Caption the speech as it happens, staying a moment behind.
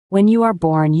When you are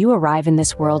born, you arrive in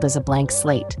this world as a blank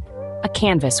slate, a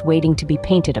canvas waiting to be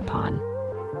painted upon.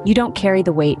 You don't carry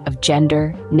the weight of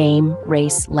gender, name,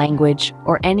 race, language,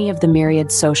 or any of the myriad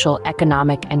social,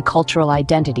 economic, and cultural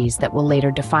identities that will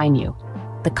later define you.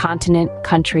 The continent,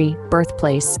 country,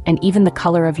 birthplace, and even the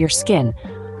color of your skin,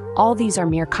 all these are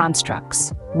mere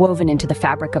constructs, woven into the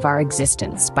fabric of our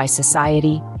existence by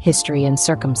society, history, and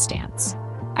circumstance.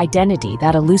 Identity,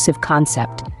 that elusive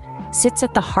concept, sits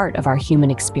at the heart of our human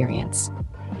experience.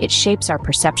 It shapes our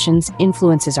perceptions,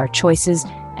 influences our choices,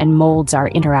 and molds our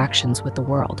interactions with the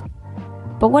world.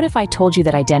 But what if I told you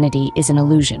that identity is an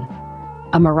illusion?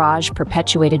 A mirage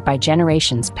perpetuated by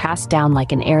generations passed down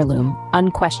like an heirloom,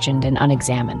 unquestioned and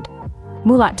unexamined.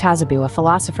 Mulat Tazebew, a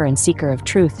philosopher and seeker of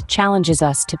truth, challenges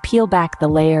us to peel back the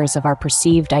layers of our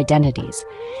perceived identities.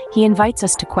 He invites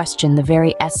us to question the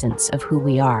very essence of who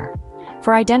we are.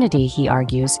 For identity, he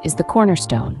argues, is the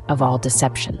cornerstone of all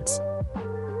deceptions.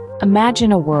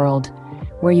 Imagine a world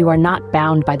where you are not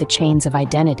bound by the chains of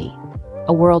identity,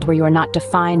 a world where you are not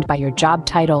defined by your job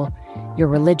title, your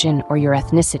religion, or your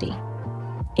ethnicity.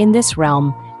 In this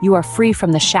realm, you are free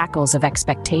from the shackles of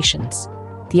expectations,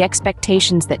 the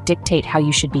expectations that dictate how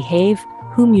you should behave,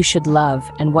 whom you should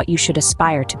love, and what you should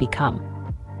aspire to become.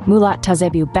 Mulat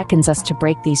Tazebew beckons us to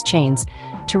break these chains,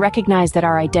 to recognize that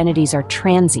our identities are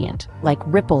transient, like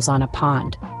ripples on a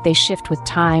pond. They shift with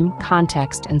time,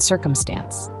 context, and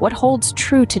circumstance. What holds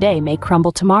true today may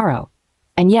crumble tomorrow.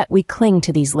 And yet we cling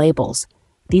to these labels,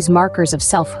 these markers of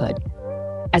selfhood,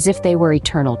 as if they were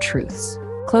eternal truths.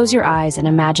 Close your eyes and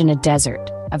imagine a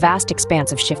desert, a vast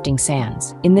expanse of shifting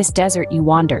sands. In this desert you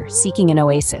wander, seeking an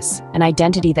oasis, an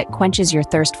identity that quenches your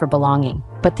thirst for belonging.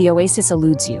 But the oasis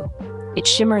eludes you. It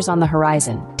shimmers on the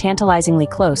horizon, tantalizingly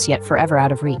close yet forever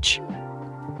out of reach.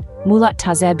 Mulat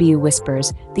Tazebew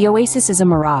whispers, "The oasis is a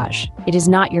mirage. It is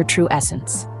not your true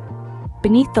essence."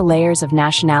 Beneath the layers of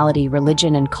nationality,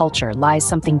 religion, and culture lies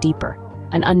something deeper,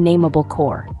 an unnameable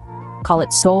core. Call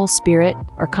it soul, spirit,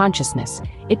 or consciousness.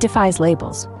 It defies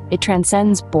labels. It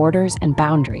transcends borders and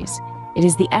boundaries. It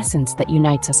is the essence that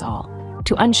unites us all.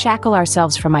 To unshackle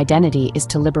ourselves from identity is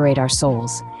to liberate our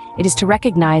souls. It is to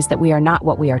recognize that we are not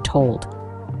what we are told.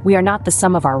 We are not the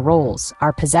sum of our roles,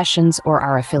 our possessions, or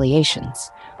our affiliations.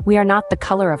 We are not the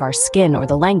color of our skin or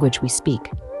the language we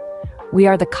speak. We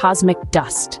are the cosmic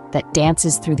dust that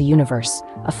dances through the universe,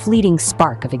 a fleeting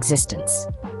spark of existence.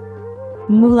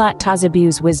 Mulat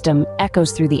Tazebew's wisdom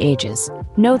echoes through the ages.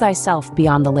 Know thyself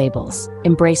beyond the labels.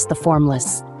 Embrace the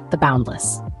formless, the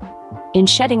boundless. In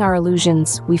shedding our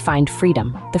illusions, we find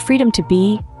freedom. The freedom to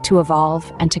be, to evolve,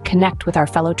 and to connect with our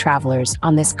fellow travelers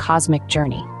on this cosmic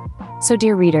journey. So,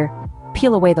 dear reader,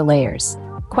 peel away the layers,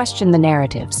 question the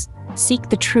narratives, seek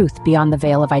the truth beyond the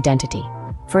veil of identity.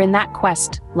 For in that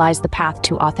quest lies the path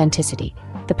to authenticity,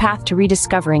 the path to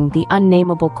rediscovering the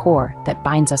unnameable core that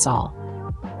binds us all.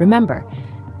 Remember,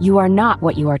 you are not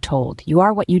what you are told, you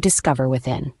are what you discover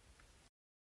within.